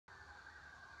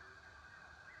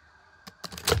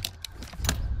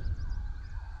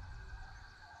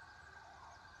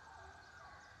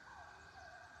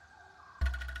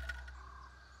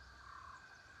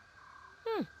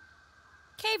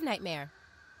Cave Nightmare.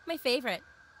 My favorite.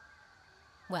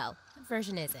 Well, what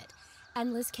version is it?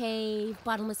 Endless cave,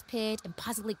 bottomless pit,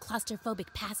 impossibly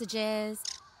claustrophobic passages.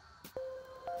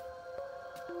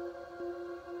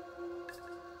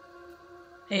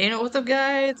 Hey, what's up,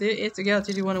 guys? It's your girl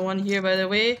TD101 here, by the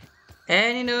way.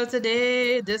 And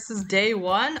today this is day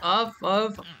one of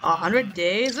 100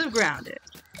 days of Grounded.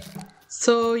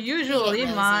 So Beat it, usually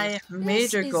Nosy. my This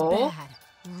major is goal bad.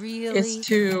 is Really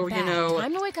to, bad.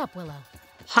 Time to wake up, Willow.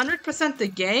 100% the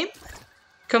game,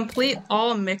 complete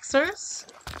all mixers,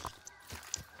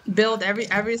 build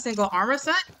every single armor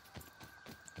set,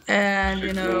 and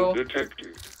Signal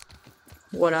detected.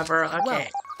 whatever. Okay, Whoa.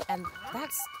 And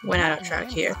that's went out not of an track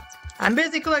alarm here. clock. I'm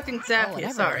busy collecting Oh, sap here.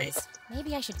 whatever Sorry. it is.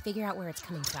 Maybe I should figure out where it's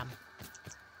coming from.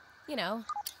 You know,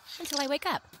 until I wake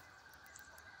up.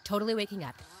 Totally waking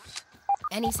up.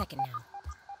 Any second now.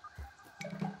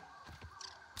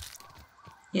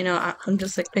 I'm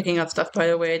just like picking up stuff. By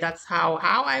the way, that's how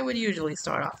I would usually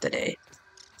start off the day.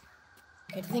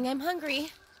 Good thing I'm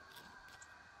hungry.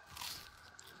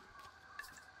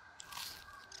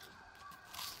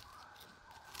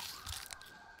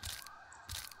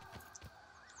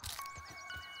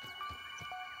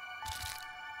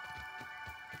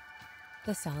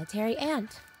 The solitary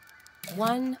ant.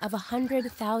 One of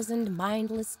 100,000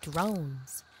 mindless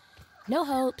drones. No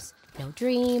hopes, no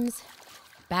dreams.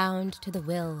 Bound to the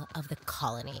will of the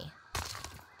colony.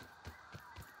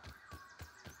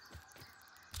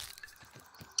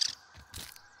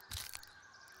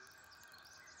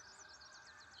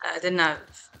 I did not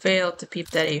fail to peep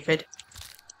that aphid.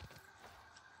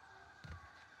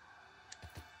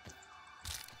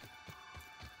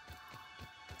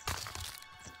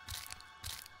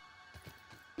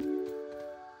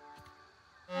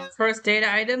 First data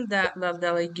item that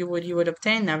you would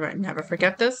obtain. Never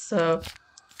forget this. So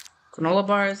granola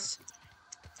bars.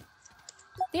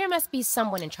 There must be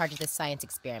someone in charge of this science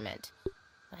experiment.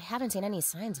 But I haven't seen any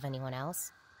signs of anyone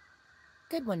else.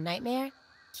 Good one, Nightmare.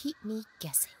 Keep me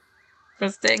guessing.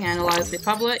 First thing, analyze the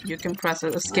public. You can press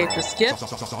escape to skip.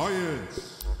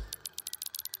 Science.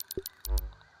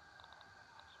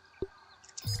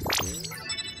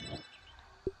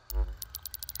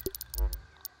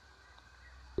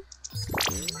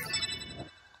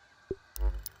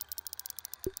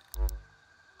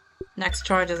 Next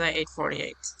charge is at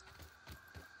 8:48.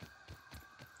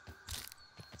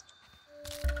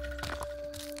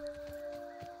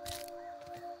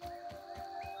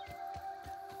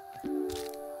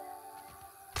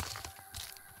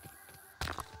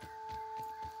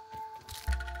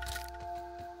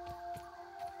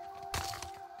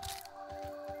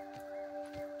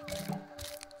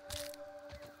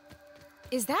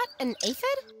 Is that an aphid?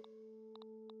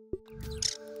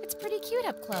 It's pretty cute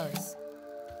up close.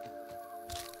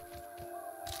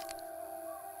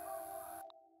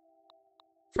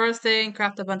 First thing,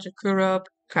 craft a bunch of crew rope.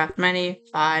 Craft many,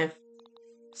 5.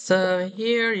 So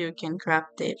here you can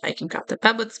I can craft a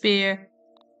pebble spear.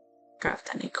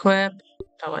 Craft and equip.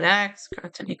 Pebble axe.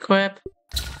 Craft and equip.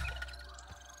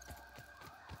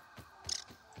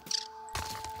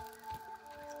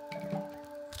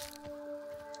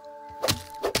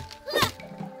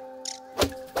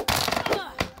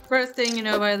 First thing,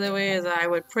 by the way, is I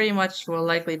would will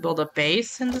likely build a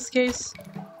base in this case.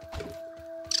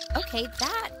 Okay,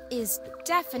 that is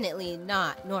definitely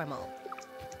not normal.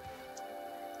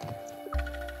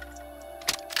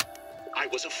 I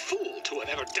was a fool to have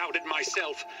ever doubted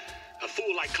myself. A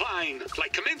fool like Klein,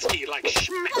 like Kaminsky, like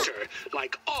Schmechter,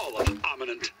 like all of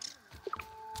Ominent.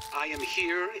 I am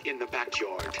here in the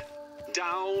backyard.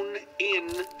 Down in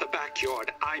the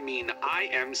backyard. I mean, I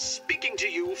am speaking to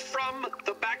you from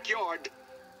the backyard.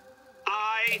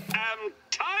 I am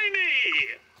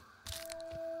tiny!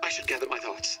 I should gather my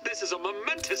thoughts. This is a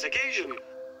momentous occasion.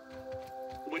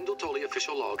 Wendell Tully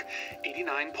official log,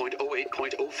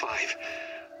 89.08.05.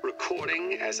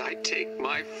 Recording as I take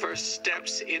my first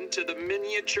steps into the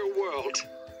miniature world.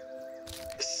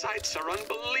 The sights are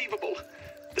unbelievable.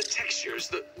 The textures,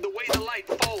 the way the light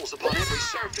falls upon every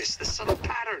surface, the subtle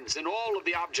patterns in all of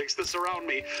the objects that surround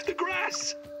me, the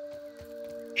grass.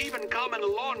 Even common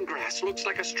lawn grass looks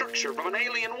like a structure from an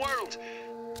alien world.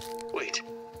 Wait,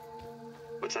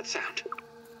 what's that sound?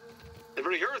 The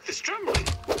very earth is trembling.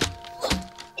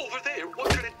 Over there, what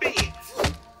could it be?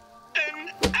 An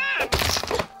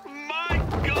ant! My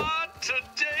God,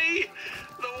 today,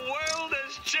 the world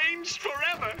has changed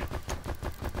forever.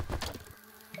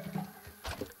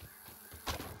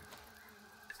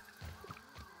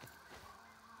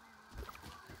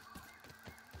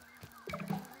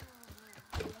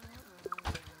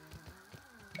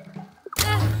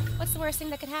 What's the worst thing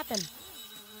that could happen?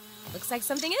 Looks like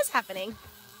something is happening.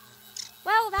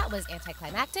 Well, that was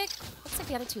anticlimactic. Looks like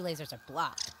the other 2 lasers are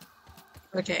blocked.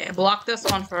 Okay, block this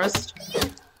one first.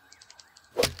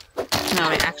 No,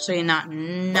 wait, actually not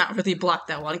really block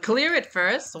that one. Clear it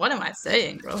first. What am I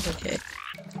saying, bro? Okay.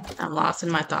 I'm lost in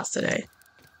my thoughts today.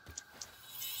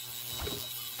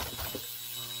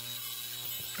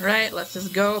 Right, let's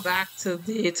just go back to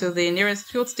the nearest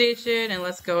field station and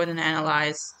let's go ahead and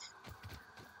analyze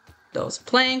those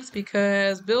planks,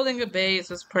 because building a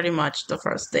base is pretty much the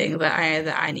first thing that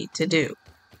I need to do.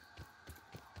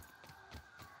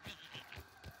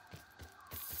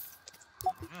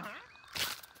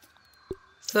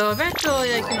 So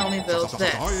eventually I can only build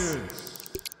this. Science.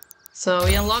 So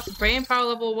we unlocked Brain Power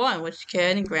level 1, which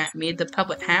can grant me the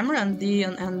Pebblet Hammer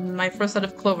and my first set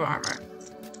of Clover Armor.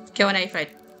 Okay, when I fight.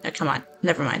 Oh, come on,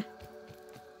 never mind.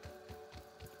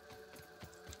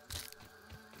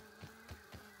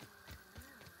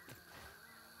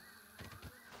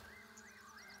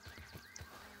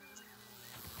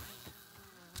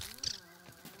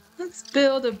 Let's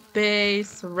build a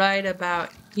base right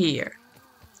about here.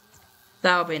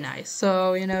 That would be nice.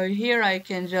 So, you know, here I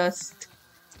can just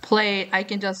click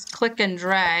and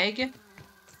drag.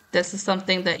 This is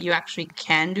something that you actually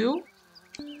can do.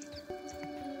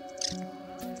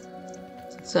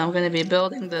 So I'm going to be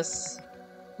building this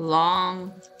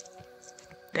long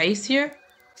base here.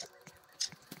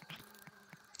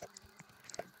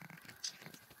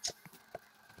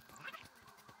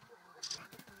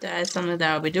 That is something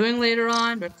that I'll be doing later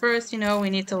on, but first, you know,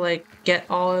 we need to like get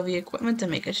all of the equipment to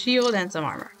make a shield and some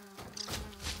armor.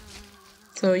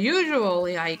 So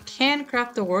usually I can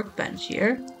craft a workbench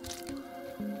here.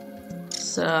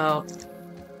 So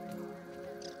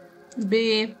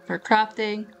B for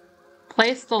crafting,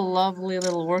 place the lovely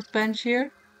little workbench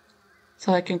here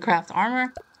so I can craft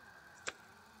armor.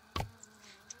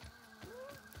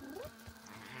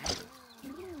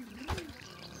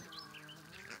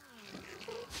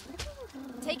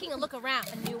 Taking a look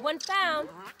around, a new one found.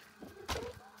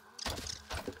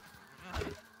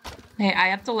 Hey, I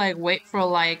have to like wait for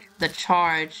like the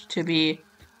charge to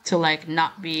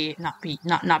not be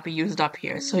used up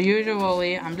here. So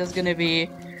usually I'm just gonna be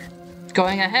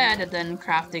going ahead and then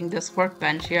crafting this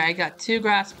workbench here. I got 2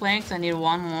 grass planks, I need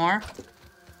 1 more.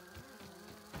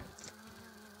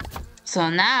 So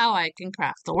now I can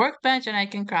craft the workbench and I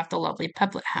can craft a lovely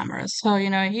Pebblet Hammer. So you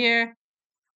know here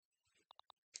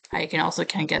I can also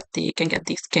get the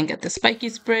spiky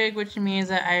sprig, which means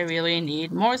that I really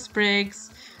need more sprigs.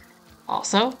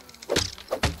 Also,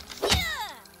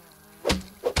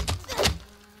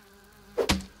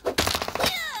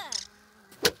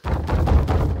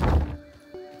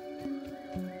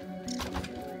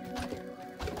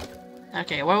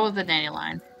 okay, where was the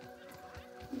dandelion?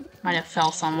 Might have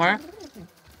fell somewhere.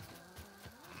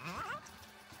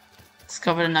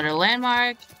 Discovered another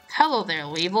landmark. Hello there,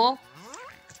 Weevil.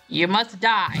 You must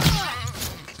die.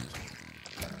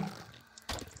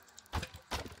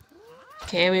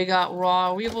 Okay, we got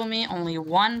raw weevil meat, only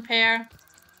 1 pair.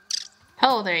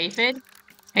 Hello there, Aphid.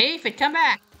 Hey, Aphid, come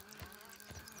back!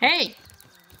 Hey!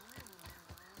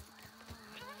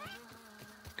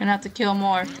 Gonna have to kill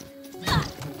more.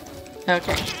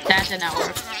 Okay, that did not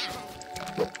work.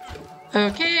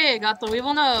 Okay, got the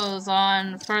weevil nose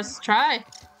on first try.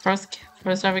 First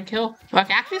ever kill.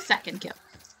 Okay, actually second kill.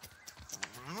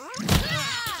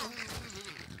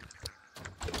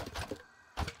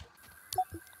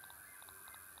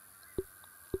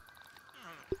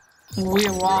 We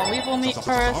raw weevil meat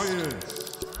first.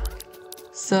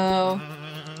 So,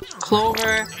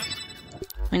 clover.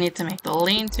 We need to make the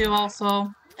lean-to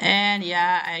also. And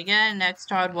yeah, again, next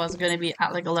card was gonna be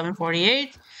at like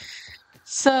 11:48.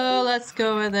 So let's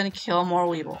go and then kill more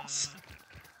weevils.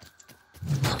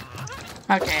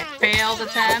 Okay, failed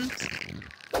attempt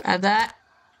at that.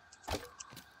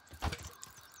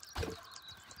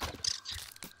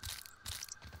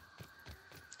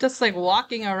 Just like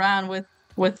walking around with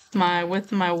my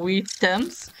wheat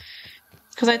stems,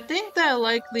 because I think that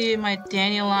likely my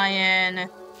dandelion,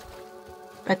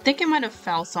 I think it might have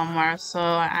fell somewhere, so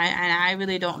I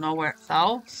really don't know where it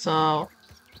fell, so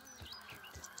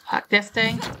fuck this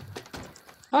thing.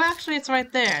 Oh, actually it's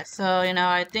right there, so you know,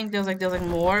 I think there's like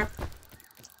more.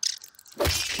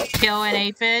 Kill an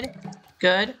aphid.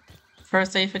 Good.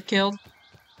 First aphid killed.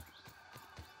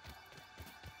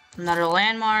 Another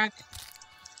landmark.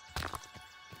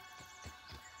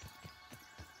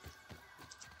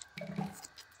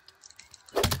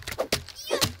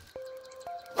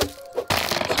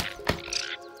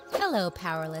 Hello,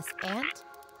 powerless ant.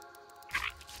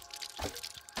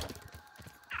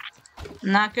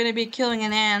 I'm not gonna be killing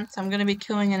an ant. I'm gonna be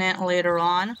killing an ant later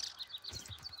on.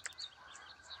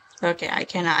 Okay, I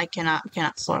cannot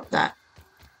slurp that.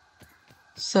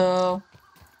 So,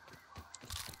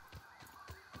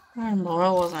 I don't know,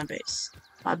 where was my base?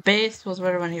 My base was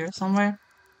right around here somewhere.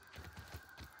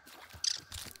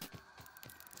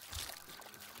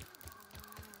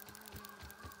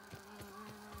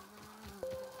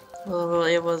 Well,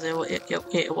 it was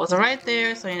right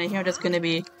there. So here I'm just gonna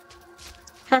be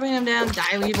dropping them down.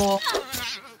 Die Weevil.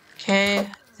 Okay,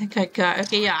 I think I got.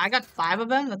 Okay, yeah, I got 5 of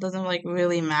them. That doesn't like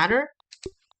really matter.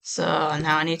 So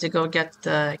now I need to go get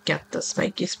the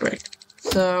spiky sprig.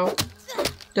 So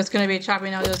just gonna be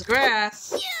chopping out this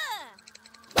grass.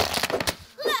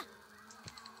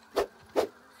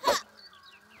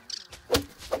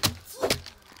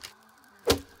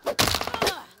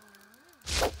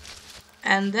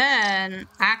 And then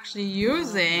actually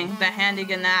using the handy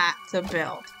gnat to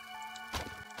build.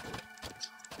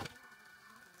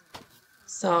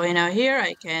 So, here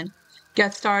I can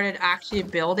get started actually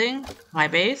building my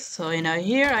base. So,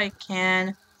 here I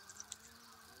can,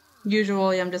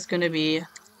 usually I'm just gonna be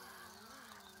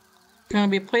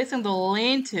placing the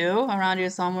lean-to around here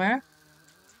somewhere.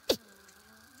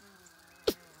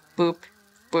 Boop.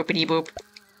 Boopity boop.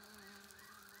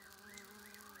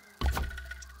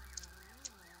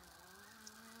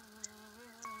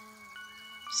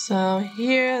 So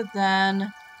here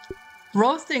then,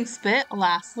 roasting spit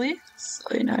lastly.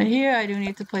 So here I do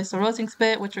need to place the roasting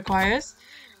spit, which requires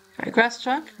dry grass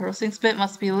chunk. Roasting spit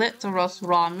must be lit to roast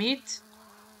raw meat.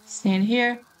 Seen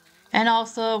here. And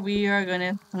also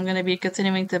I'm gonna be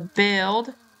continuing to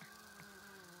build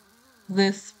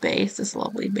this base, this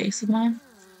lovely base of mine.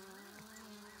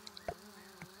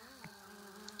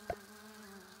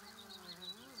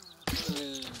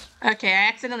 Okay, I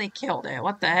accidentally killed it.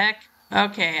 What the heck?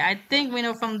 Okay, I think we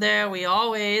know from there we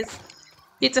always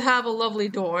need to have a lovely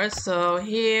door. So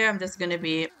here I'm just gonna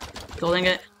be building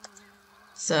it.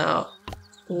 So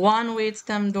 1 weed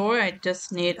stem door. I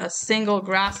just need a single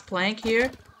grass plank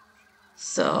here.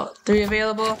 So 3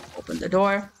 available. Open the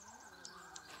door.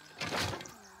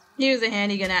 Use a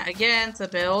handy gnat again to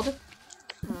build.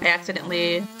 I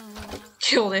accidentally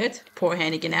killed it. Poor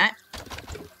handy gnat.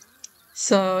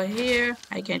 So here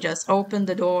I can just open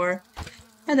the door.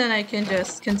 And then I can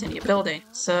just continue building.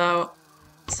 So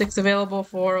 6 available,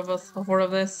 4 of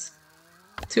this,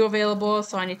 2 available,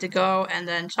 so I need to go and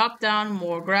then chop down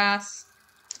more grass.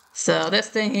 So this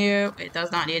thing here, it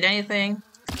does not need anything.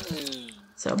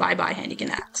 So bye-bye handy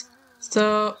gnat.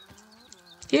 So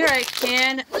here I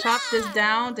can chop this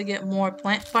down to get more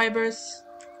plant fibers.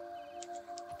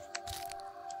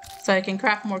 So I can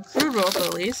craft more crude rope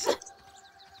at least.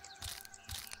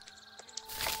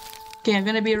 Okay, I'm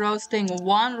gonna be roasting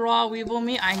 1 raw weevil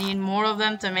meat. I need more of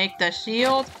them to make the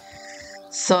shield.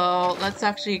 So let's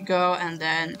actually go and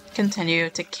then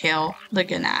continue to kill the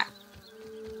gnat.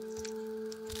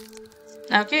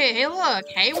 Okay, hey look!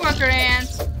 Hey worker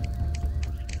ants!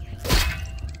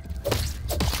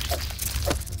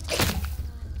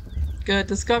 Good,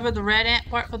 discovered the red ant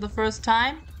part for the first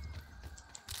time.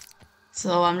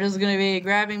 So I'm just gonna be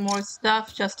grabbing more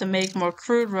stuff just to make more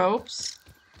crude ropes.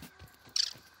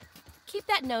 Keep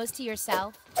that nose to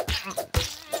yourself.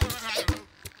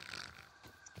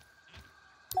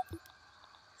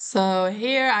 So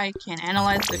here I can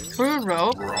analyze the crude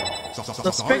rope,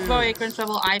 the sprig bow, acorn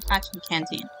shovel, eye patch, and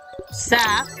canteen.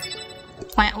 Sap,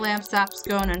 plant lamp, sap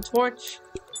scone, and torch.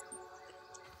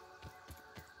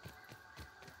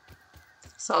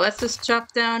 So let's just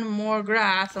chop down more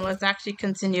grass and let's actually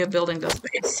continue building this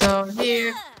base. So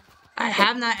here, I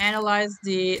have not analyzed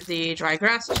the dry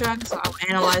grass chunks, so I'll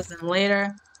analyze them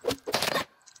later.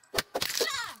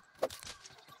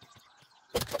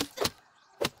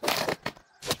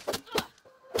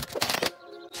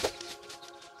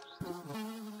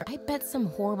 I bet some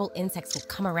horrible insects will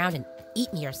come around and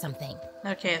eat me or something.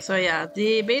 Okay, so yeah,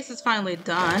 the base is finally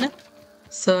done.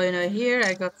 So, here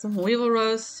I got some weevil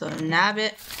roast, so nab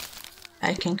it.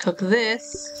 I can cook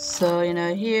this. So,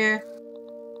 here.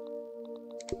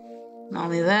 Not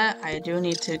only that, I do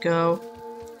need to go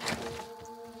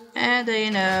and,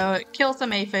 kill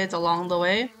some aphids along the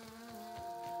way.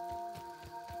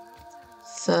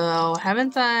 So,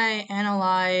 haven't I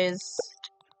analyzed...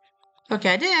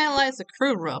 Okay, I did analyze the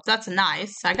crude rope. That's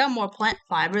nice. I got more plant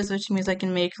fibers, which means I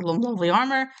can make lovely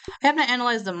armor. I haven't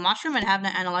analyzed the mushroom and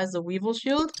haven't analyzed the weevil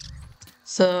shield.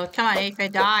 So, come on,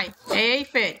 aphid, die. Hey,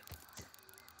 aphid!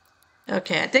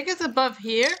 Okay, I think it's above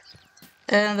here.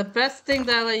 And the best thing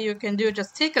that you can do is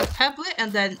just take a pebblet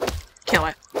and then kill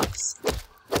it. Oops.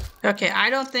 Okay, I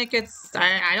don't think it's...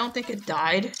 I don't think it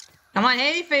died. Come on,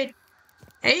 hey, aphid!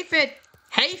 Aphid!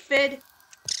 Aphid!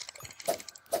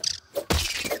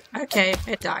 Okay,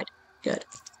 it died. Good.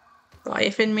 So I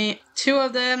aphid me 2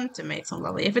 of them to make some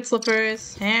lovely aphid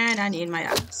slippers, and I need my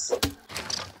axe.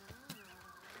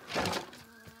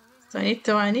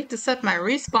 So I need to set my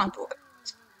respawn point.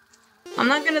 I'm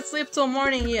not gonna sleep till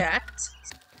morning yet.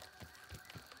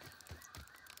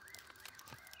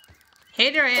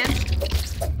 Hey there, Ant.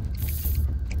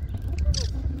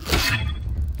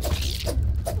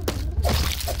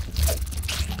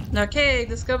 Okay,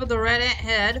 discovered the red ant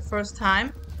head first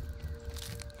time.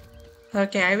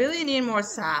 Okay, I really need more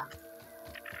sap.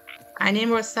 I need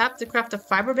more sap to craft the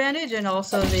fiber bandage and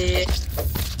also the...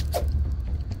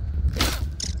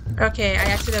 Okay, I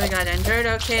accidentally got injured.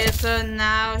 Okay, so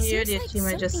now here the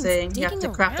achievement just saying you have to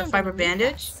craft a fiber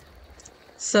bandage.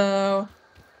 So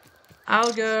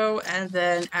I'll go and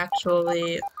then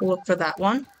actually look for that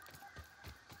one.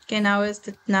 Okay, now it's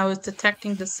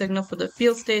detecting the signal for the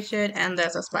field station, and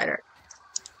there's a spider.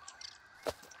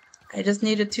 I just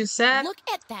needed 2 sap. Look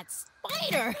at that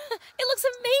spider! It looks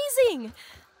amazing!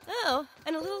 Oh,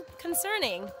 and a little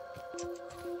concerning.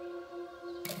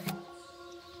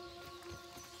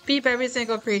 Beep every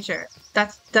single creature.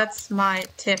 That's my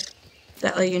tip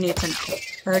that you need to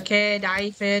know. Okay, die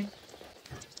aphid.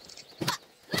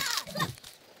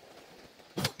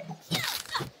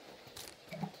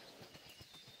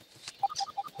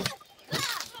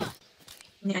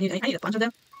 I need a bunch of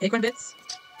them. Acorn bits.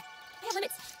 I have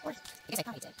limits. Or, I guess I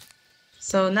probably did.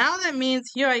 So now that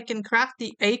means here I can craft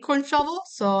the acorn shovel,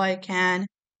 so I can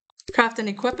craft and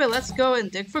equip it. Let's go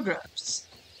and dig for grubs.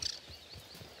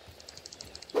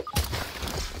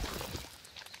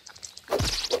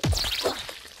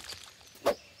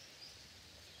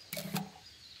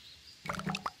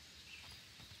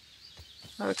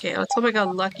 Okay, let's hope I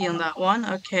got lucky on that one.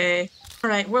 Okay.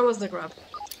 Alright, where was the grub?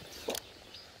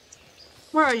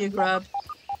 Where are you, grub?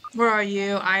 Where are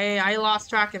you? I lost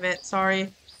track of it,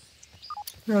 sorry.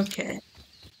 Okay.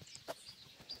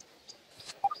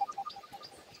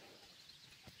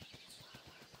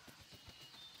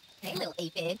 Hey, little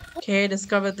aphid. Okay,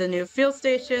 discovered the new field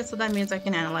station, so that means I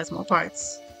can analyze more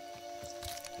parts.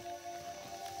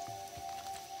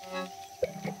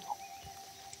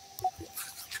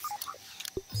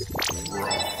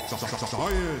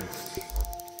 Science.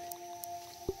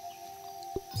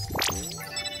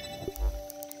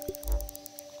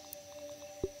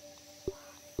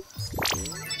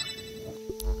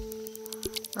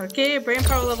 Okay, brain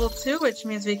power level 2, which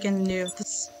means we can do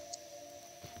this.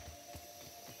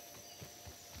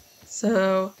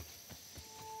 So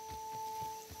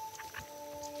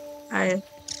I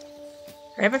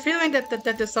have a feeling that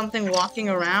there's something walking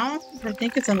around. I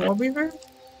think it's an orb weaver.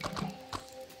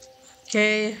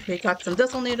 Okay, we got some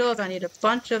thistle needles. I need a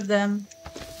bunch of them.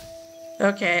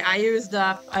 Okay, I used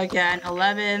up again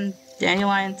 11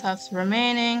 dandelion tufts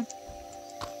remaining.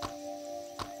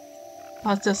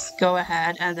 I'll just go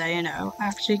ahead and then, you know,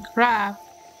 actually craft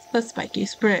the spiky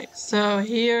sprig. So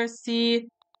here, see,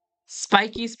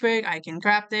 spiky sprig, I can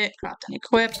craft it, craft and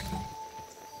equip.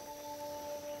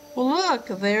 Well, look,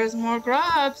 there's more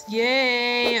grubs.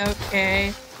 Yay,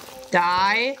 okay.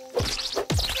 Die.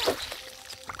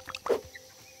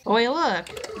 Oh, wait, look.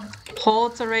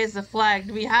 Hold to raise the flag.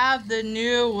 Do we have the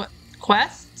new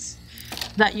quests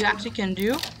that you actually can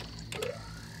do?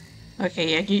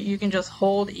 Okay, yeah, you can just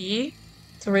hold E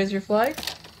to raise your flag.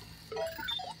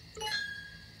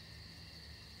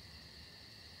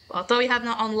 Although we have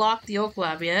not unlocked the Oak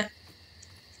Lab yet.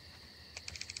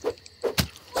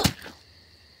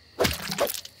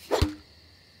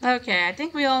 Okay, I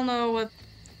think we all know what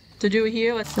to do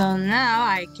here. So now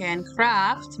I can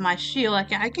craft my shield. I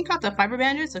can craft a fiber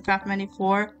bandage, so craft many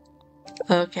 4.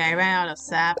 Okay, I ran out of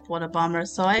sap. What a bummer.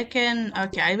 So I can...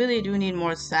 Okay, I really do need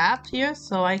more sap here,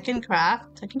 so I can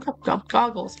craft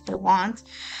goggles if I want.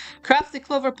 Craft the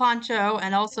clover poncho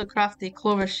and also craft the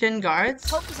clover shin guards.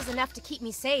 Hope this is enough to keep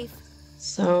me safe.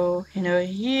 So, you know,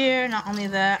 here, not only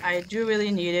that, I do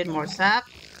really needed more sap.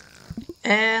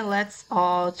 And let's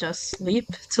all just sleep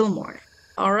till morning.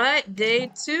 Alright,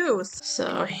 day 2.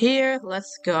 So here,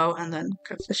 let's go and then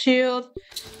craft the shield.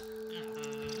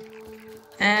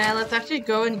 And let's actually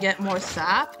go and get more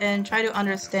sap and try to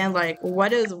understand, like,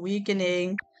 what is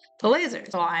weakening the laser.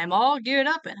 So I'm all geared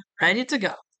up and ready to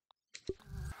go.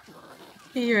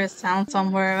 Hear a sound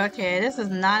somewhere. Okay, this is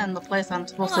not in the place I'm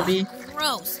supposed to be.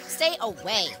 Gross. Stay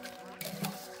away.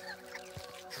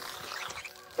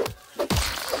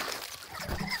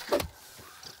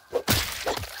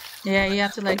 Yeah, you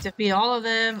have to, like, defeat all of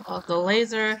them of the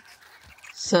laser.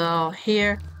 So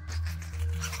here.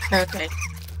 Okay.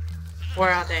 Where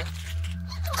are they?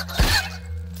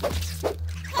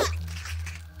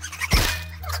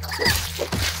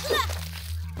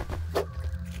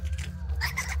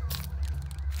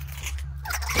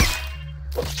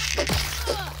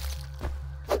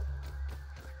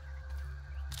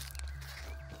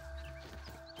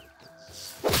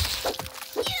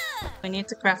 need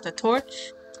to craft a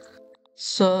torch.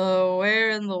 So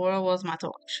where in the world was my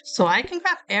torch? So I can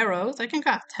craft arrows. I can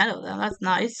craft 10 of them. That's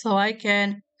nice. So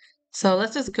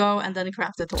let's just go and then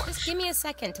craft the torch. Just give me a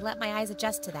second to let my eyes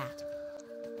adjust to that.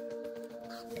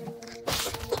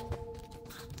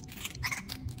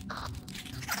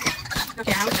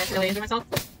 Okay, I was trying to really injure myself.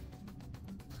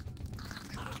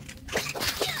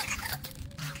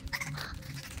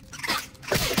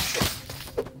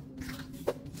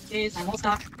 Jeez, I'm almost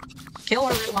stuck. Kill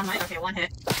or one might. Okay, one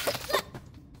hit.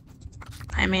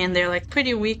 I mean, they're like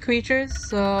pretty weak creatures,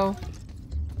 so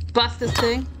bust this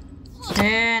thing.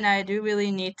 And I do really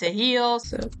need to heal,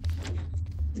 so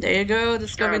there you go.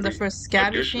 Discovering the first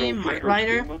Scabby Sheen, Might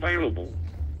Rider. Available.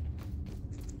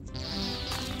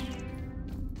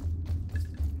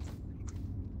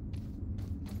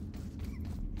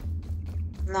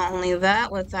 Not only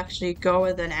that, let's actually go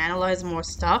and then analyze more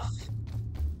stuff.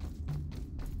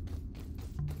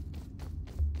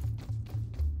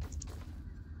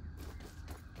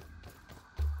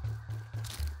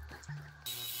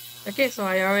 Okay, so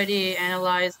I already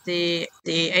analyzed the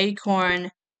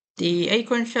acorn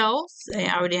shells. I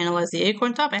already analyzed the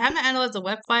acorn top. I haven't analyzed the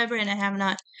web fiber, and I have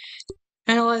not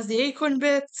analyzed the acorn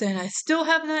bits, and I still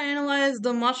have not analyzed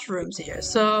the mushrooms here.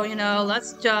 So, you know,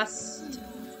 let's just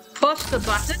push the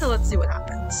button and let's see what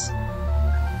happens.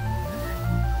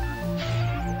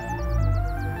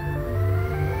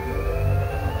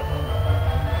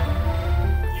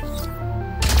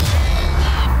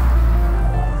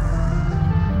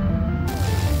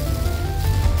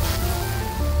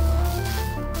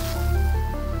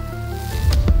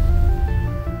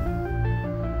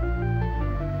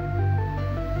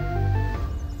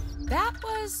 That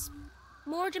was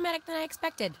more dramatic than I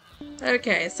expected.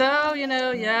 Okay, so, you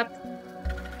know, yep.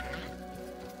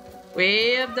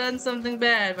 We have done something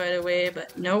bad, by the way,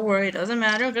 but no worry, it doesn't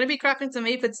matter. I'm gonna be crafting some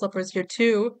aphid slippers here,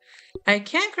 too. I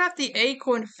can craft the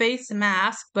acorn face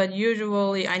mask, but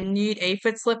usually I need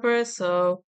aphid slippers,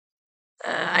 so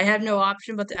I have no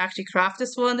option but to actually craft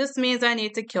this one. This means I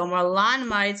need to kill more land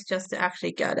mites just to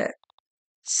actually get it.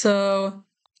 So,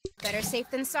 Better safe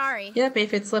than sorry. yep,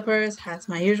 aphid slippers, that's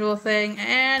my usual thing,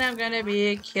 and I'm gonna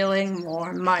be killing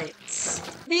more mites.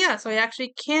 But yeah, so I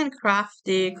actually can craft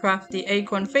the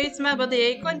acorn face mask, but the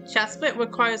acorn chestplate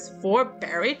requires 4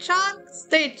 berry chunks?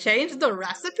 They changed the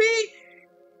recipe?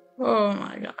 Oh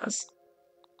my gosh.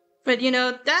 But you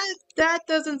know, that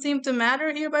doesn't seem to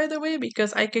matter here, by the way,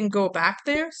 because I can go back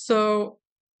there, so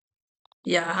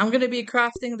yeah, I'm gonna be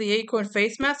crafting the acorn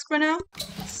face mask for now.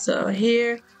 So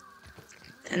here.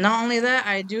 And not only that,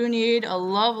 I do need a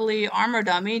lovely armor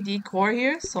dummy decor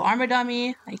here. So armor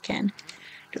dummy, I can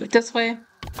do it this way.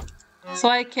 So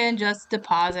I can just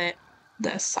deposit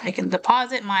this. I can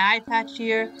deposit my eye patch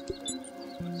here.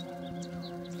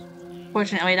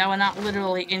 Fortunately, that will not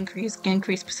literally increase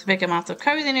specific amounts of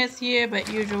coziness here,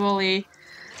 but usually,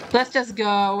 let's just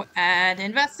go and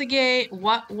investigate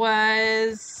what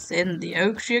was in the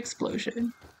oak tree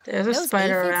explosion. There's a Those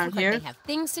spider aphids around look like here. they have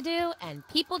things to do and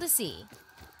people to see.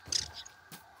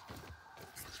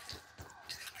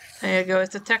 There you go,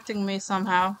 it's detecting me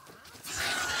somehow.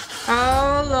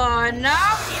 Oh lord, no!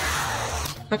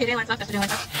 Okay, daylight left, after daylight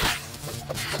left.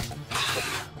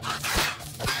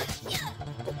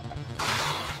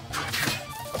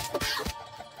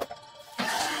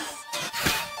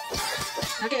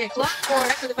 Okay, clock for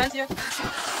extra defense here.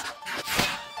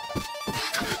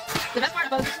 The best part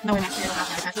about no, wait, actually, I don't have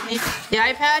an eye patch with me. The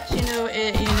eye patch,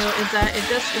 is that it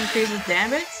just increases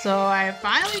damage. So I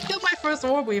finally killed my first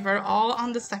orb weaver all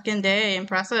on the second day.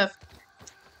 Impressive.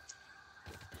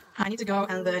 I need to go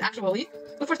and then actually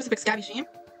look for a specific Scabby Sheen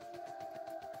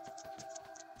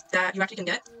that you actually can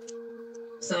get.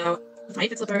 So with my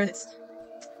aphid slippers, it's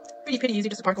pretty easy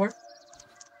just to parkour.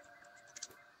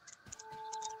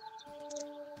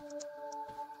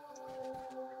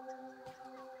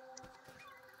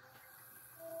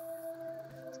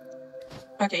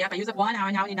 Okay, yep, I used up one. Now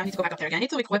I need to go back up there again. I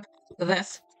need to equip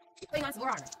this. Putting on some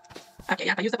more armor. Okay,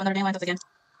 yep, I used up another Daily Lances again.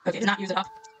 Okay, do not use it up.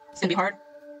 It's gonna be hard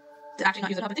to actually not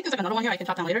use it up. I think there's like another one here I can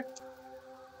chop down later.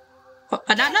 Oh,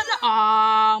 no.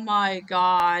 Oh my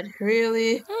god,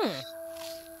 really?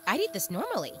 I'd eat this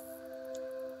normally.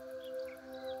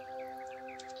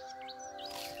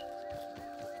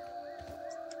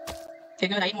 Okay,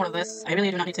 good, I eat more of this. I really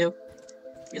do not need to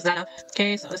use that up.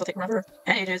 Okay, so this will take forever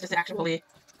and ages just to actually...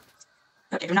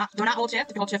 Okay, do not hold shift.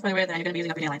 If you hold shift, by the way, then you're gonna be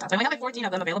using up your Daily Lances. I only have like 14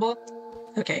 of them available.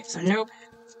 Okay, so nope.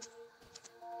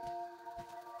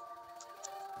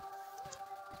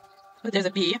 But there's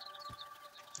a bee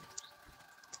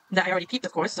that I already peeped,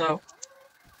 of course, so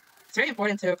it's very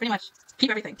important to pretty much keep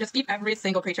everything. Just keep every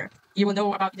single creature. You will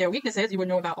know about their weaknesses. You will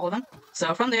know about all of them.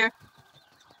 So from there.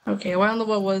 Okay, what on the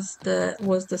wall was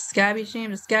the Scabby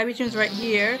Tomb? The Scabby Tomb's right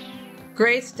here.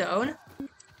 Greystone.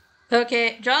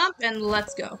 Okay, jump and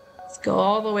let's go. Let's go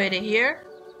all the way to here.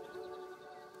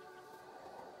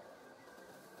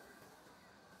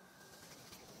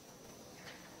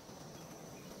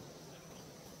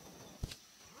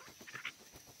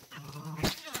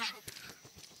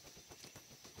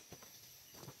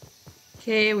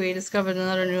 Okay, we discovered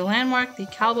another new landmark, the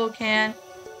Calbo Can.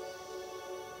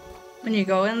 When you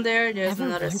go in there, there's Ever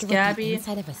another wonder what the Scabby.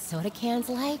 inside of a soda can's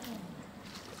like?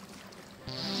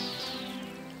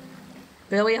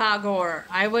 Billy Hogor.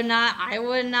 I would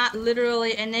not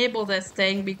literally enable this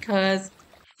thing because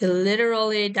it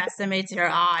literally decimates your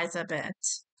eyes a bit.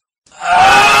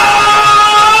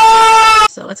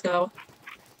 So let's go.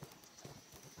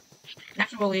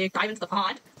 Naturally dive into the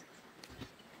pond.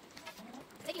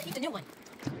 Say you keep the new one.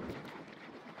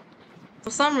 For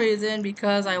some reason,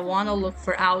 because I want to look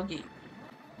for algae.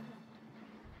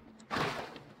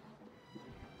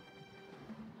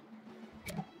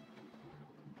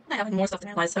 I have more stuff to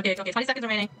analyze. Okay, 20 seconds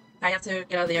remaining. I have to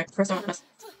get out of the air. First one.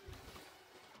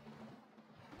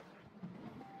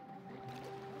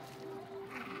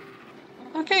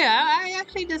 Okay, I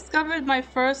actually discovered my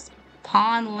first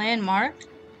pond landmark.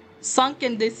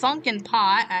 The sunken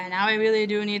pot, and now I really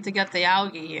do need to get the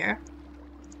algae here.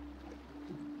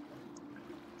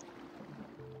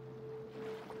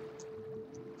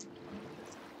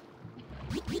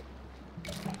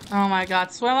 Oh my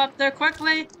god, swim up there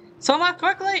quickly! Swim up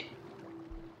quickly!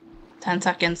 10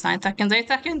 seconds, 9 seconds, 8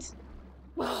 seconds.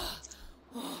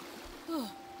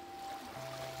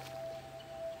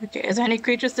 Okay, is there any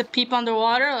creatures that peep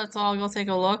underwater? Let's all go take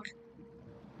a look.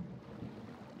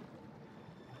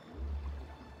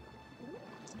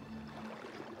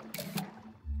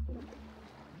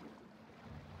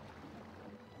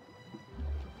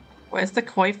 Where's the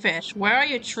koi fish? Where are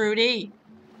you, Trudy?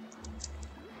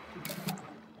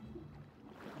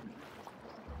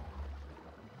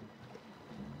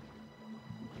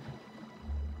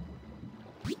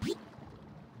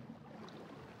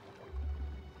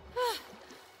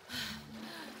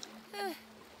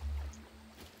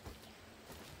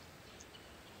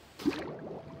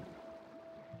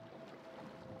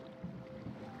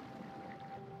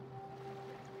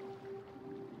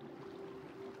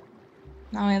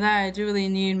 Not only that, I do really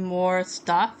need more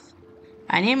stuff.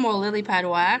 I need more lily pad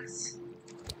wax.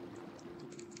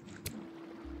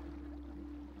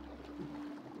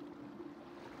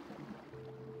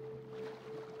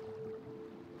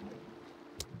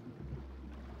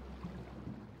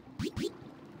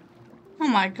 Oh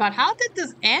my god, how did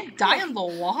this ant die in the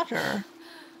water?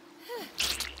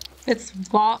 It's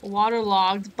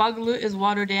waterlogged. Bug loot is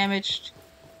water damaged.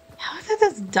 How did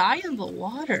this die in the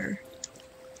water?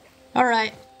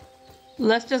 Alright,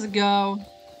 let's just go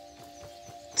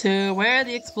to where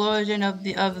the explosion of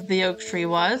the oak tree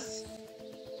was.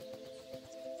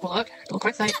 Look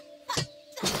right side.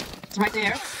 It's right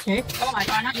there. Okay. Oh my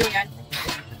god, not you again.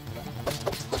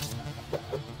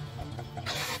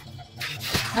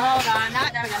 Hold on,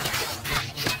 not there we go.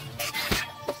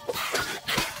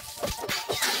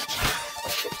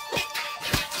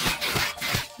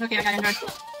 Okay, I got injured.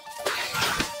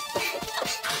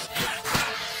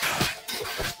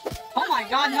 Oh my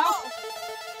god, no!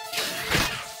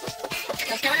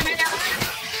 Let's get rid of it now.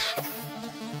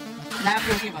 That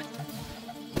feels too much.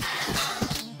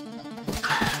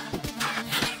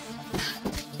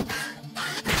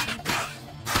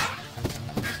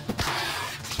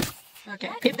 Okay,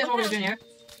 keep this what we're doing here.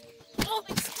 Oh,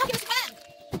 it's stuck in his head!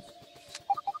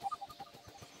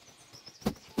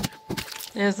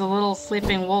 There's a little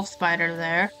sleeping wolf spider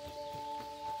there.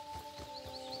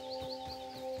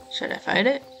 Should I fight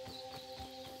it?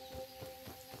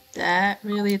 That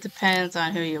really depends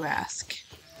on who you ask.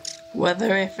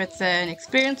 Whether if it's an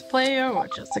experienced player or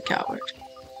just a coward.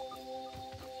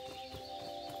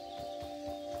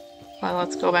 Well,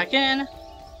 let's go back in.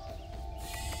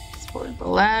 Explore the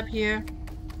lab here.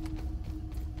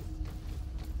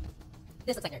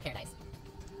 This looks like their paradise.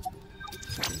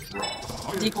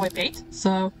 Decoy bait.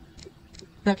 So,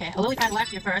 okay, a lily pad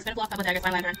wax here first. Then block double daggers,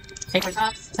 fine lantern. Acorn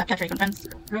tops. Snap catcher, acorn fence.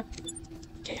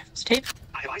 Okay, it's tape.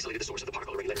 I have isolated the source of the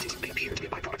particle irregularities. They appear to be a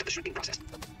byproduct of the shrinking process.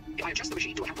 If I adjust the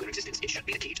machine to account for their existence, it should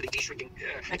be the key to the de-shrinking,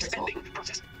 expanding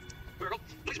process. Virgil,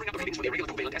 please bring up the readings for the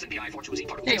irregular covalent SNPI 4-2Z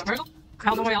particle. There you go, Virgil.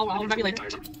 How do I'll regulate.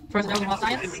 First, those in raw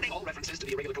science. Rename all references to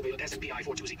the irregular covalent SNPI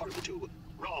 4-2Z particle to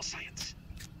raw science.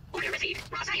 Order received.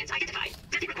 Raw science identified.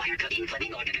 Does it require coding,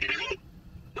 flipping, or doodling?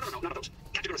 No, none of those.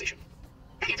 Categorization.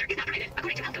 That answer is not permitted.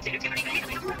 According to health code standards governing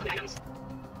items.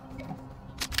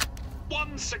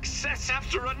 One success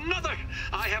after another!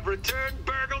 I have returned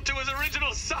Burgle to his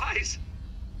original size!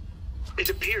 It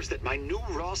appears that my new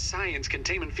raw science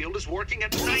containment field is working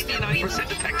at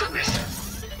 99%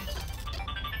 effectiveness.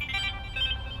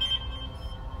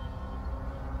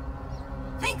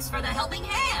 Thanks for the helping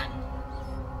hand.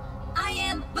 I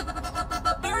am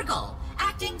Burgle,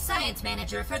 acting science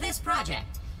manager for this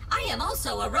project. I am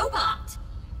also a robot.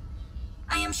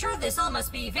 I am sure this all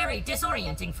must be very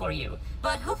disorienting for you,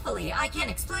 but hopefully I can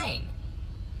explain.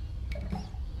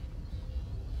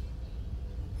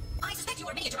 I suspect you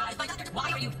were miniaturized by Dr.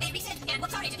 Why are you a recent and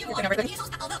what's sorry to do on the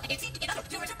measles, although it seemed enough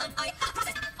to return I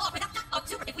process all without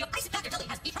super if we ice Dr. Tully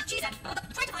has beef cheese and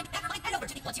try to find that line head over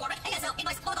to me once you are at ASL in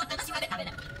my hold on unless you have it.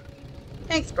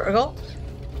 Thanks, Burgle.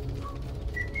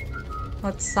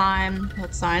 Let's sign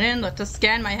in. Let's just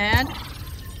scan my head.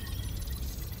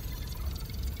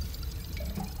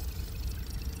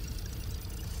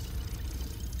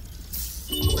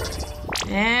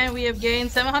 And we have gained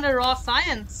 700 raw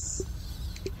science.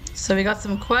 So we got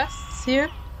some quests here.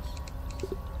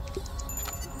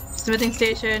 Smithing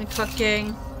station,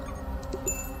 cooking.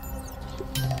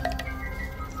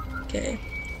 Okay.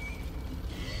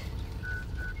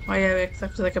 Oh yeah, we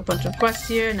accepted like a bunch of quests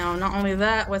here. No, not only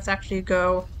that, let's actually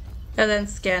go and then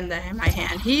scan my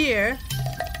hand here.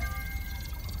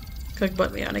 Click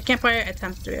button on a campfire,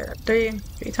 attempt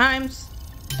 3 times.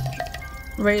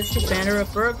 Raise the banner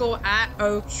of Burgle at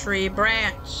Oak Tree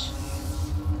Branch.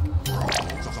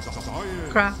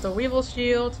 Craft a Weevil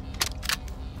Shield.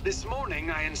 This morning,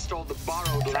 I installed the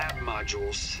borrowed lab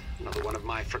modules. Another one of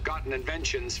my forgotten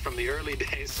inventions from the early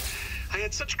days. I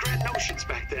had such grand notions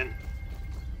back then.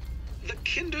 The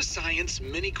Kinder Science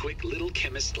Mini Quick Little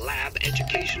Chemist Lab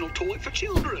educational toy for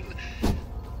children.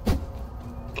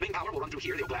 The main power will run through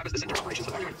here. The oak lab is the center of operations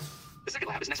of the lab. The second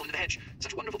lab is nestled in the hedge.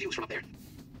 Such wonderful views from up there.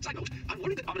 Side note, I'm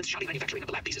worried that ominous shoddy manufacturing of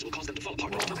the lab pieces will cause them to fall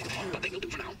apart over time, but they will do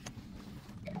for now.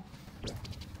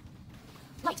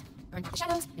 Light. Burn out the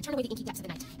shadows and turn away the inky depths of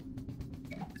the night.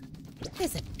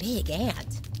 There's a big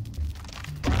ant.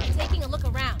 Taking a look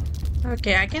around.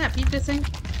 Okay, I cannot peep this thing.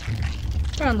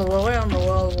 Where on the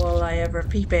wall will I ever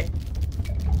peep it?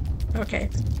 Okay.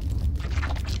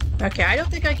 Okay, I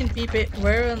don't think I can peep it.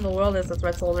 Where in the world is this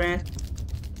red soldier ant?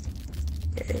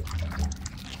 Okay.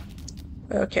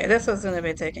 Okay, this was gonna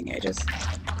be taking ages.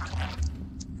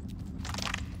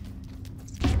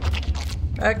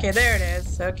 Okay, there it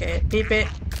is. Okay, peep it.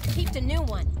 Peeped a new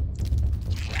one.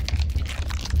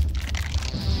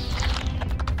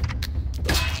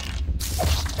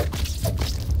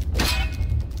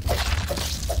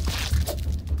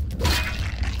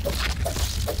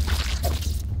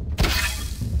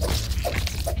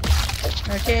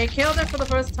 Okay, killed it for the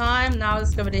first time. Now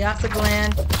discover the acid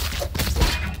gland.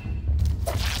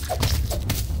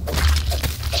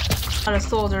 Not a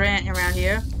soldier ant around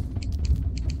here.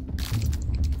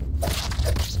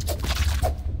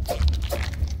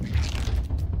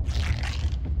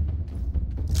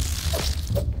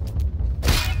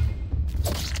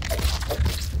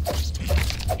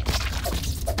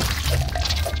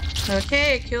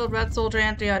 Okay, killed red soldier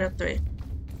ant 3 out of 3.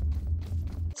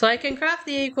 So I can craft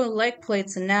the equal leg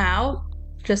plates now.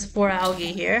 Just 4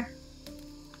 algae here.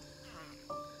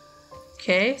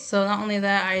 Okay, so not only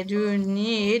that, I do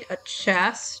need a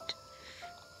chest.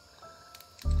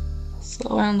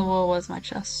 So where on the wall was my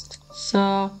chest?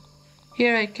 So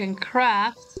here I can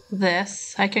craft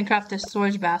this. I can craft this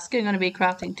storage basket. I'm going to be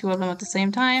crafting 2 of them at the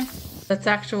same time. Let's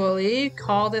actually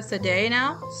call this a day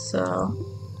now. So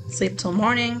sleep till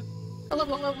morning. I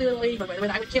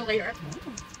would kill later.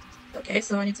 Okay,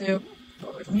 so I need to go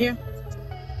away from here.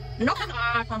 No, come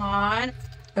on.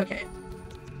 Okay.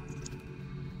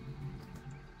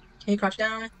 Okay, crouch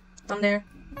down. Thumb there.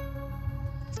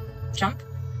 Jump.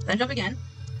 Then jump again.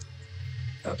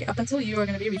 Okay, up until you are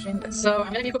going to be reaching this. So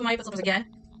I'm going to be equipping my slippers again.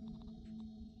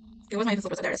 It was my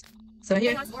slippers, so there it is. So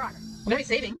here, I'm going to be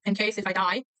saving in case if I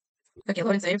die. Okay,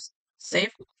 loading saves.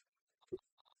 Save.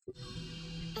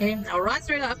 Okay, now run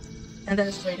straight up. And then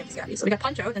this is where you get the Scabby. So we got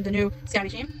Punch-Out and the new Scabby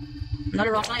team.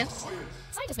 Another raw science.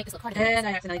 Scientists make this look harder. And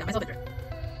I accidentally got myself injured.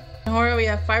 Tomorrow we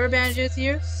have fiber bandages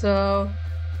here, so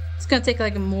it's gonna take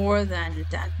like more than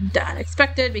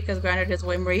expected because granted is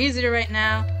way more easier right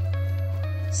now.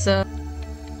 So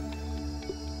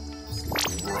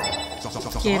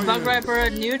okay, Bug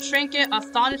Riper, new trinket,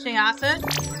 astonishing acid,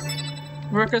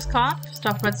 workers comp,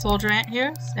 stuff red soldier ant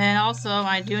here, and also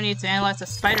I do need to analyze the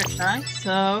spider chunk,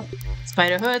 so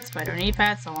spider hood, spider knee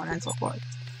pad, so on and so forth.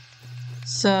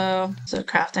 So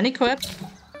craft and equip.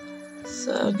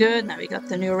 So good, now we got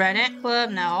the new red ant club.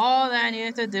 Now all that I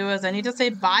need to do is I need to say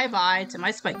bye-bye to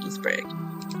my spiky sprig.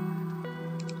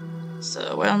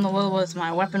 So where in the world was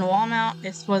my weapon wall mount?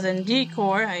 It was in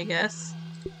decor, I guess.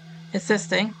 It's this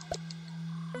thing.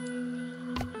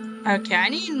 Okay, I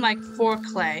need like 4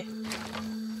 clay.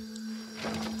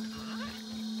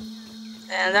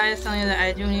 And that is something that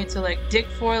I do need to like dig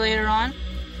for later on.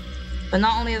 But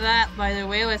not only that, by the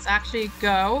way, let's actually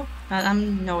go.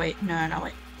 No wait.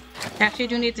 I actually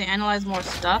do need to analyze more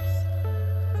stuff.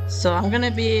 So I'm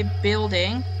gonna be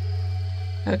building.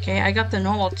 Okay, I got the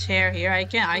normal chair here. I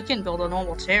can build a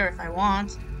normal chair if I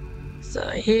want. So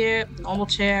here, normal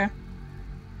chair.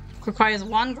 Requires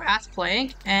 1 grass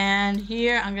plank. And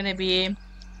here I'm gonna be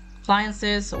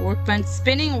appliances, workbench,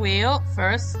 spinning wheel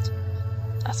first.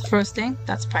 That's the first thing.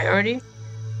 That's priority.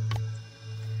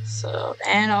 So,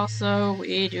 and also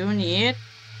we do need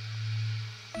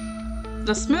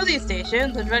the smoothie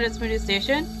station, the dreaded smoothie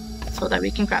station, so that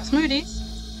we can craft smoothies.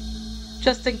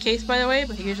 Just in case, by the way,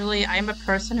 but usually I'm a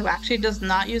person who actually does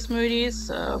not use smoothies,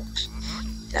 so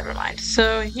never mind.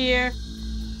 So here,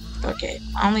 okay,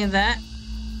 only that.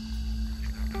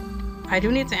 I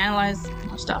do need to analyze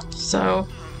more stuff. So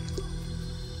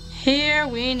here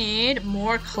we need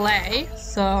more clay.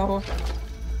 So,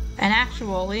 and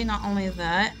actually, not only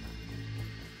that,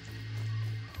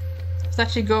 let's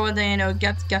actually go in there, you know,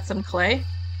 get some clay.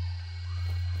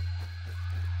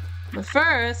 But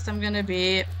first, I'm gonna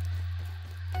be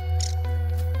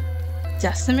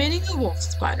decimating a wolf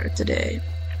spider today.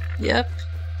 Yep.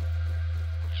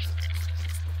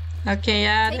 Okay,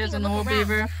 yeah, there's an old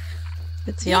beaver.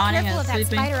 It's yawning and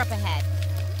sleeping. Spider up ahead.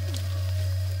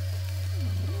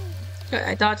 Good,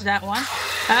 I dodged that one.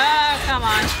 Oh, come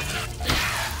on.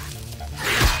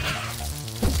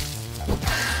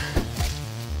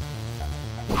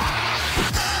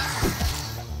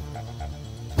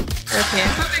 Okay, I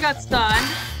thought we got stunned.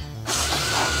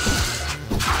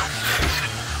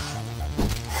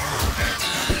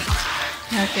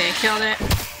 Okay, killed it.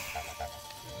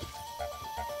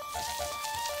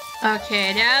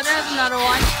 Okay, yeah, there's another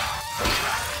one.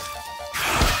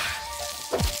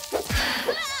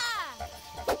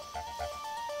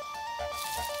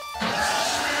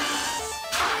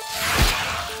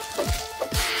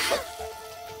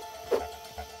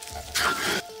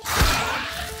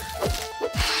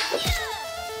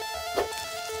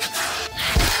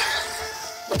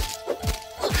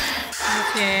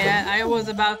 Okay, I was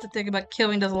about to think about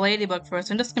killing this ladybug first.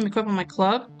 I'm just gonna equip on my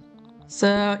club.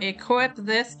 So equip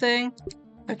this thing.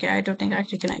 Okay, I don't think I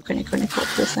actually couldn't equip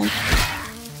this thing.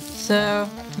 So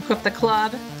equip the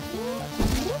club.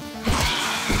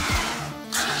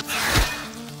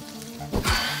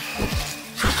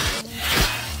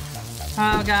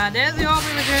 Oh god, there's the old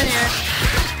beaver junior.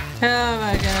 Oh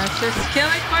my gosh, just kill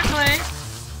it quickly.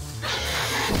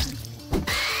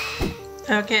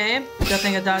 Okay, good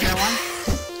thing I dodged that one.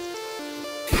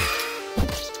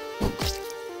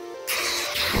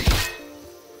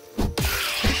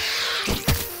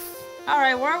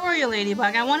 Alright, where were you,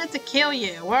 Ladybug? I wanted to kill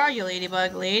you. Where are you,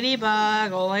 Ladybug?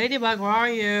 Ladybug, oh Ladybug, where are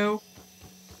you?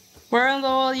 Where in the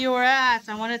world you were at?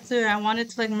 I wanted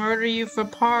to like murder you for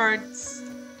parts.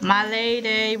 My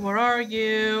lady, where are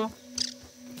you?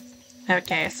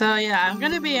 Okay, so yeah, I'm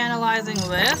gonna be analyzing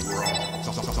this.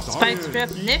 Spike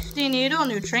strip, nifty needle,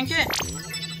 new trinket.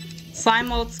 Slime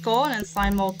mold skull and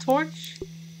slime mold torch.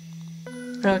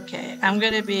 Okay, I'm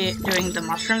gonna be doing the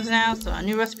mushrooms now. So a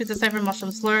new recipe to decipher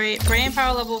mushroom slurry. Brain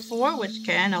power level 4, which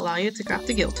can allow you to craft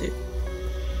a gill tooth.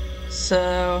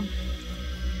 So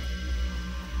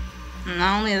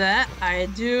not only that, I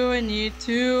do need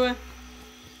to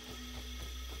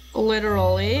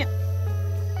literally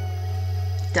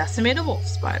decimate a wolf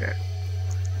spider.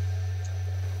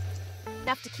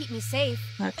 Enough to keep me safe.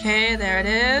 Okay, there it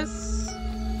is.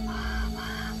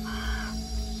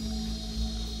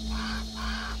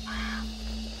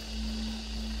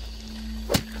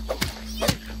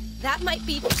 That might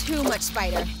be too much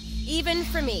spider, even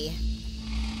for me.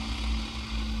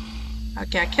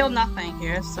 Okay, I killed nothing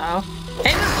here, so...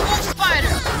 Hey, there's the wolf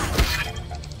spider!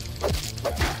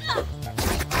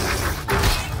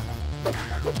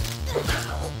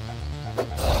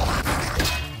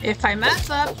 If I mess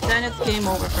up, then it's game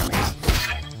over for me.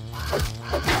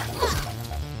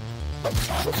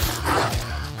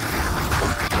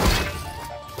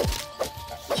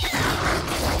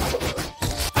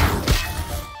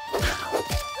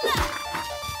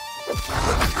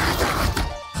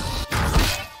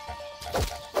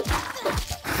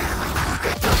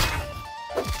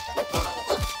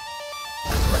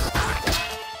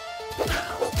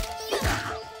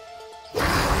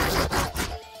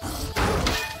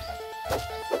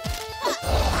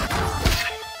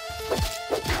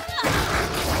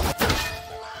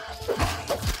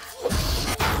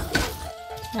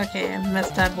 Okay, I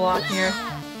missed that block here.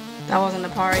 That wasn't a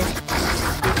parry.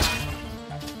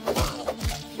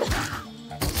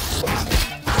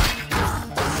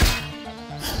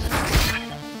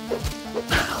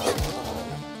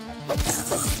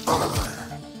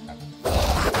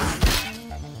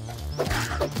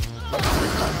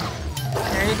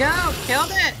 There you go,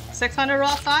 killed it! 600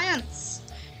 raw science!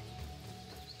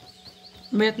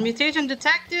 With mutation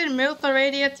detected,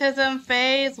 multiradiatism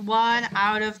phase 1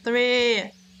 out of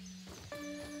 3.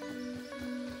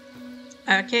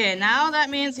 Okay, now that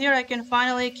means here I can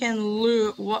finally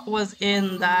loot what was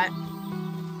in that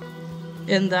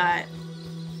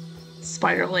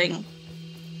spiderling.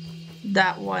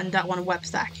 That one web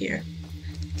stack here.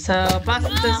 So bust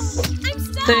this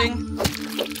thing.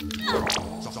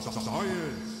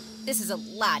 Science. This is a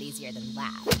lot easier than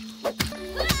lab.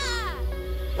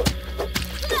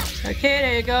 Okay,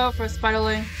 there you go for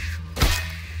spiderling.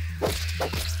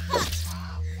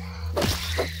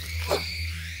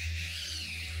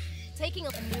 Taking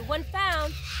a new one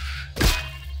found.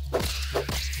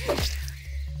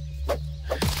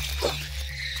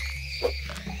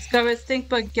 Discovered stink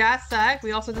bug gas sac.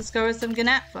 We also discovered some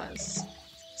Ganat fuzz.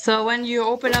 So when you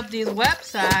open up these web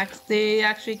sacks, they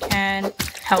actually can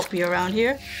help you around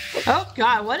here. Oh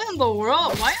god, what in the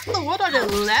world? Why in the world are they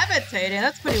levitating?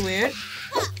 That's pretty weird.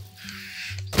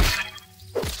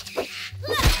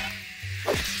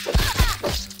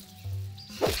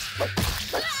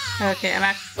 Okay,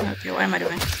 okay, what am I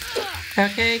doing?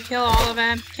 Okay, kill all of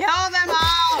them. Kill them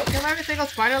all! Kill every single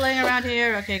spiderling around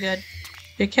here. Okay, good.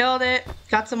 You killed it.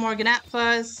 Got some more Ganat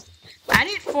fuzz. I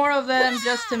need 4 of them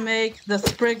just to make the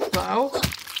sprig bow.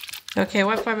 Okay,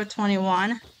 web fiber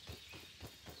 21.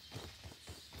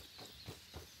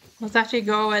 Let's actually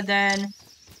go and then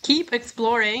keep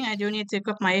exploring. I do need to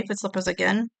equip my aphid slippers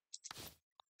again.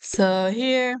 So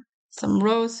here, some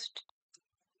roast.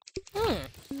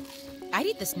 I'd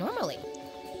eat this normally.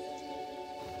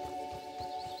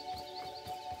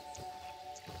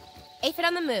 Aphid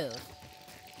on the move.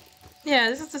 Yeah,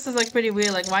 this is like pretty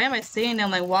weird. Like, why am I seeing them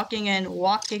like walking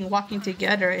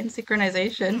together in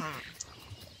synchronization?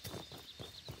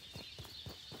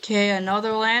 Okay,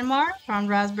 another landmark from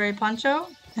Raspberry Poncho,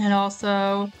 and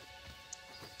also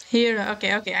here.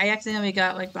 Okay, I accidentally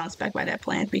got like bounced back by that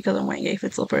plant because I'm wearing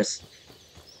aphid slippers.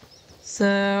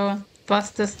 So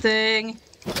bust this thing.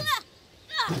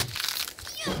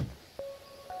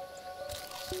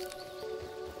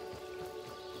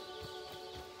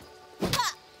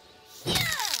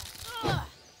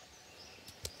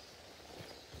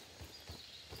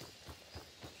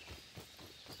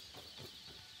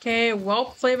 Okay,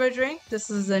 Whelp flavor drink. This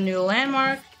is a new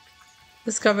landmark.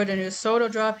 Discovered a new soda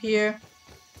drop here.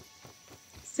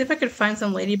 See if I can find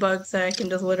some ladybugs that I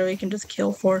can just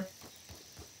kill for.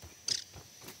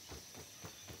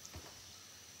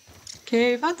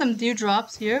 Okay, found some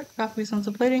dewdrops here. Craft reasons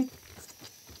of plating.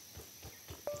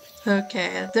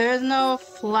 Okay, there's no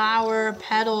flower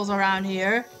petals around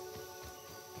here.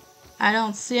 I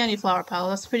don't see any flower petals.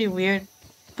 That's pretty weird.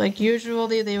 Like,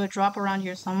 usually they would drop around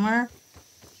here somewhere.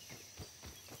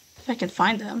 If I can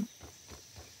find them.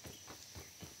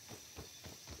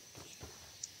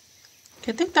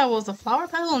 Okay, I think that was a flower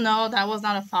petal. No, that was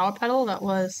not a flower petal. That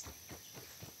was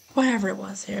whatever it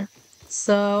was here.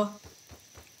 So,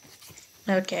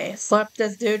 okay, slurp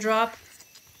this dewdrop.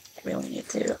 We only need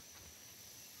to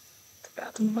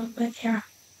grab them real quick here.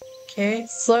 Okay,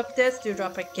 slurp this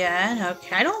dewdrop again.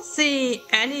 Okay, I don't see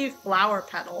any flower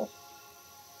petal.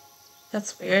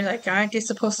 That's weird. Like, aren't you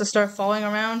supposed to start falling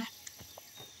around?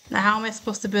 Now, how am I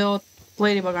supposed to build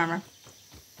ladybug armor?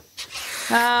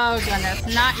 Oh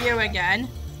goodness, not you again.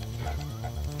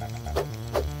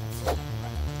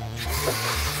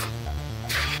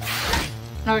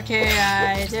 Okay,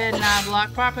 I did not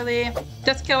block properly.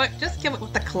 Just kill it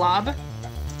with the club.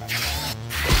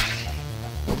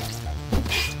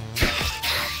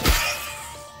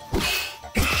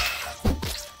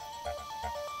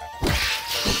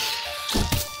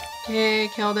 Okay,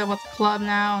 killed it with the club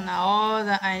now. Now all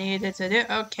that I needed to do.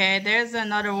 Okay, there's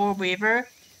another wool weaver.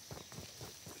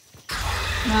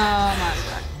 Oh my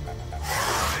god.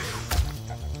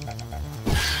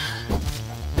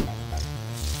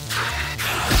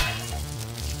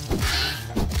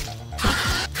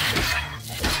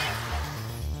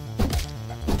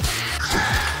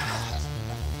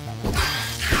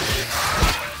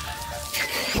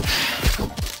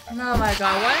 Oh my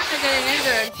god, why am I getting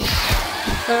injured?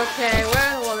 Okay, where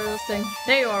in the world is this thing?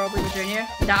 There you are, Obi Jr.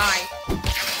 Die.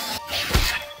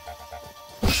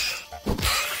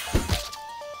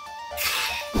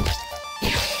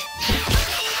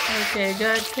 Okay,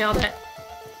 good. Killed it.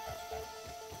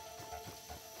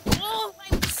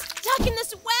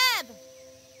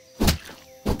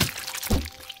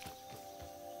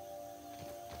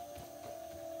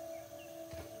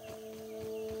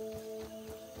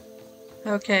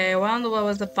 Okay, well, on the wall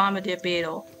was the bombardier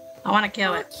beetle. I want to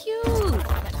kill it. Cute.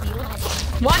 That beetle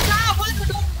has Watch out!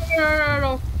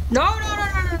 What? No!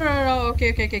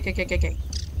 Okay.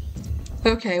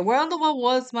 Okay, where on the wall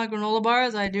was my granola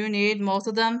bars? I do need most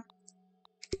of them.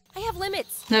 I have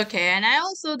limits. Okay, and I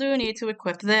also do need to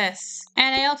equip this.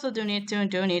 And I also do need to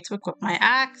equip my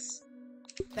axe.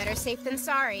 Better safe than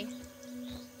sorry.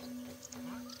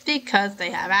 Because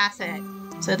they have acid.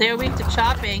 So they're weak to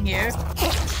chopping here.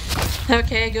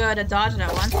 Okay, good. I dodged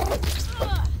that one.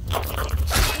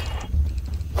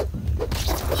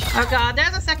 Oh god,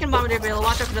 there's a second bombardier beetle.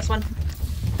 Watch out for this one.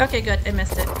 Okay, good. I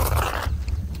missed it.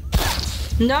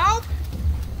 Nope!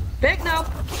 Big nope!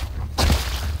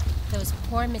 Those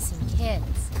poor missing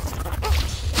kids.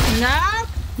 Nope! I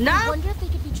Nope! wonder if they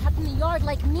could be trapped in the yard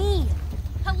like me.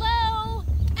 Hello?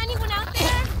 Anyone out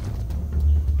there?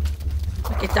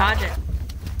 Okay, dodge it.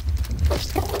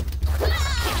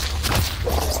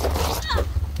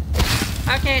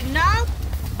 Okay, no!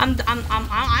 I'm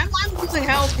losing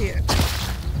health here.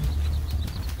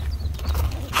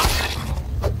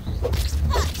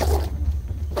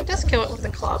 Just kill it with the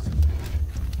club.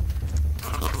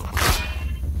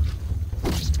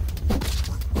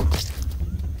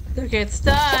 Okay, it's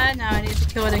done. Now I need to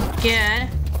kill it again.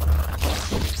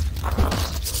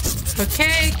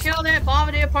 Okay, killed it.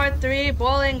 Bombardier Part 3,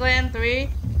 Boiling Gland 3.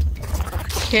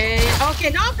 Okay,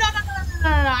 no.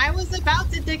 I was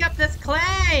about to dig up this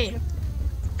clay.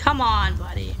 Come on,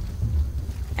 buddy.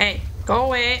 Hey, go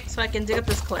away so I can dig up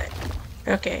this clay.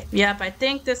 Okay, yep, I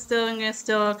think this thing is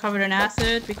still covered in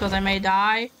acid because I may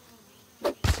die.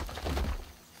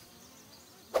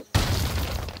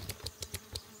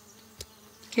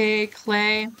 Okay,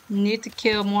 clay. Need to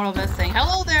kill more of this thing.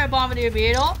 Hello there, Bombardier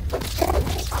Beetle.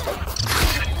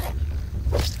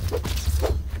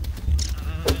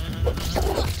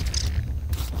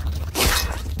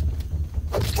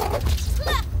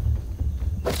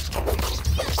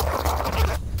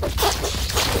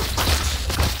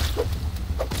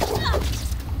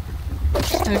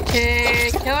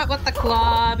 Okay, kill it with the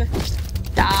club.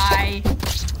 Die.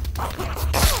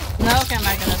 No, okay, I'm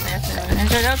not gonna say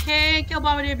it. Okay, kill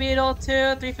Bombardier Beetle 2,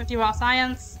 350 raw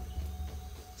science.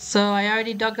 So I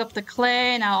already dug up the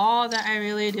clay. Now all that I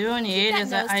really do need is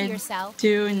that I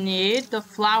do need the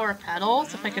flower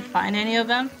petals, if I could find any of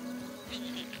them.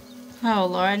 Oh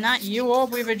lord, not you,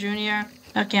 Old Weaver Jr.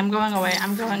 Okay, I'm going away.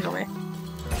 I'm going away.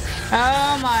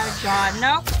 Oh my god,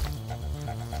 nope.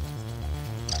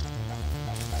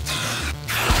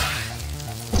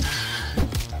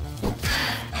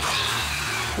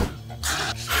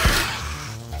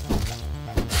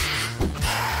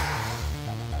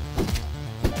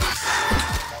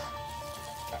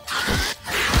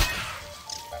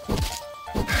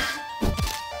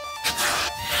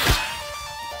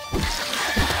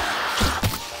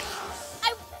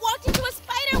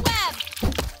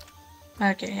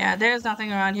 Okay, yeah, there's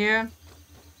nothing around here.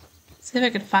 Let's see if I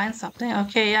can find something.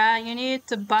 Okay, yeah, you need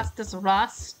to bust this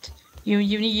rust. You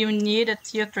need a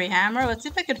tier 3 hammer. Let's see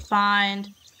if I could find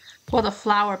where the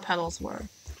flower petals were.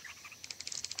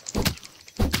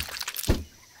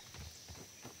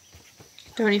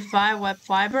 $35 web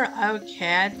fiber.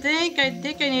 Okay, I think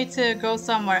I need to go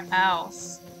somewhere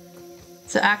else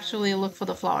to actually look for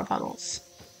the flower petals.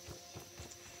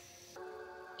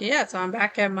 Yeah, so I'm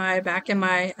back at my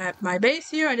base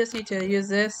here. I just need to use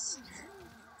this.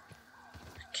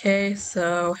 Okay,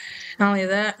 so not only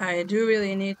that, I do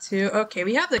really need to. Okay,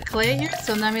 we have the clay here,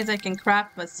 so that means I can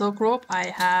craft a silk rope.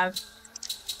 I'm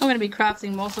gonna be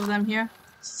crafting most of them here.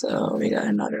 So we got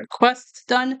another quest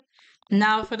done.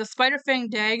 Now for the spider fang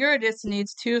dagger, this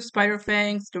needs 2 spider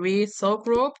fangs, 3 silk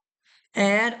rope,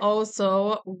 and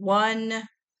also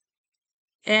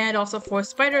 4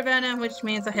 spider venom, which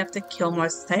means I have to kill more.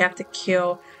 I have to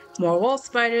kill more wolf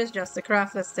spiders just to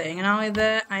craft this thing. And not only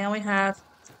that, I only have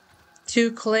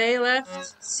 2 clay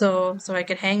left, so I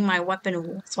could hang my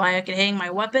weapon. So I can hang my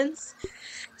weapons.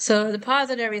 So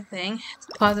deposit everything.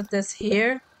 Deposit this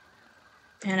here,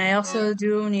 and I also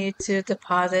do need to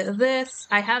deposit this.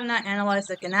 I have not analyzed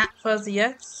the Gnat fuzz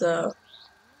yet, so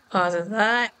deposit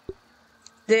that,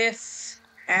 this,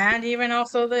 and even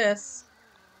also this.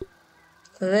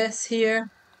 This here,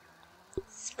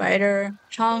 spider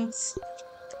chunks,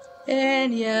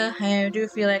 and yeah, I do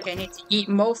feel like I need to eat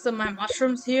most of my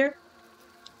mushrooms here,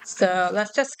 so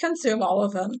let's just consume all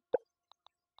of them.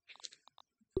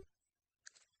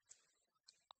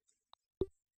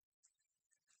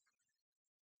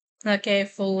 Okay,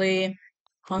 fully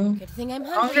Good thing I'm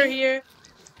hunger hungry. here,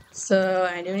 so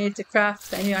I do need to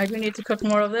craft. I do need to cook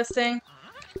more of this thing.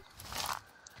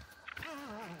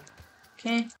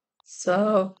 Okay.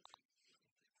 So,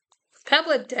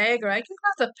 Pebblet dagger. I can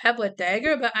craft a pebblet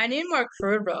dagger, but I need more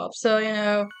crude rope. So, you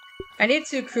know, I need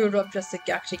 2 crude rope just to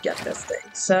actually get this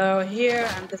thing. So here,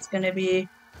 I'm just gonna be...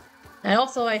 And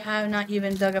also, I have not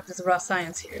even dug up this raw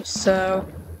science here. So,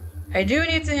 I do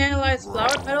need to analyze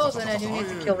flower petals, and I do need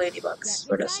to kill ladybugs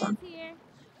for this one.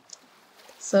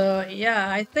 So, yeah,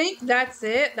 I think that's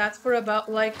it. That's for about,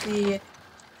 like, the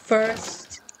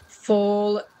first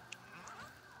full...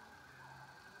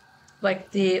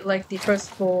 Like the first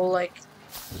full, like,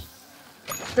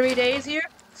 3 days here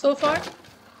so far.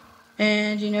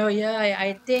 And, you know, yeah,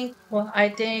 I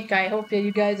hope that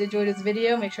you guys enjoyed this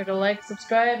video. Make sure to like,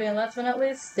 subscribe, and last but not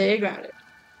least, stay grounded.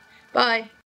 Bye!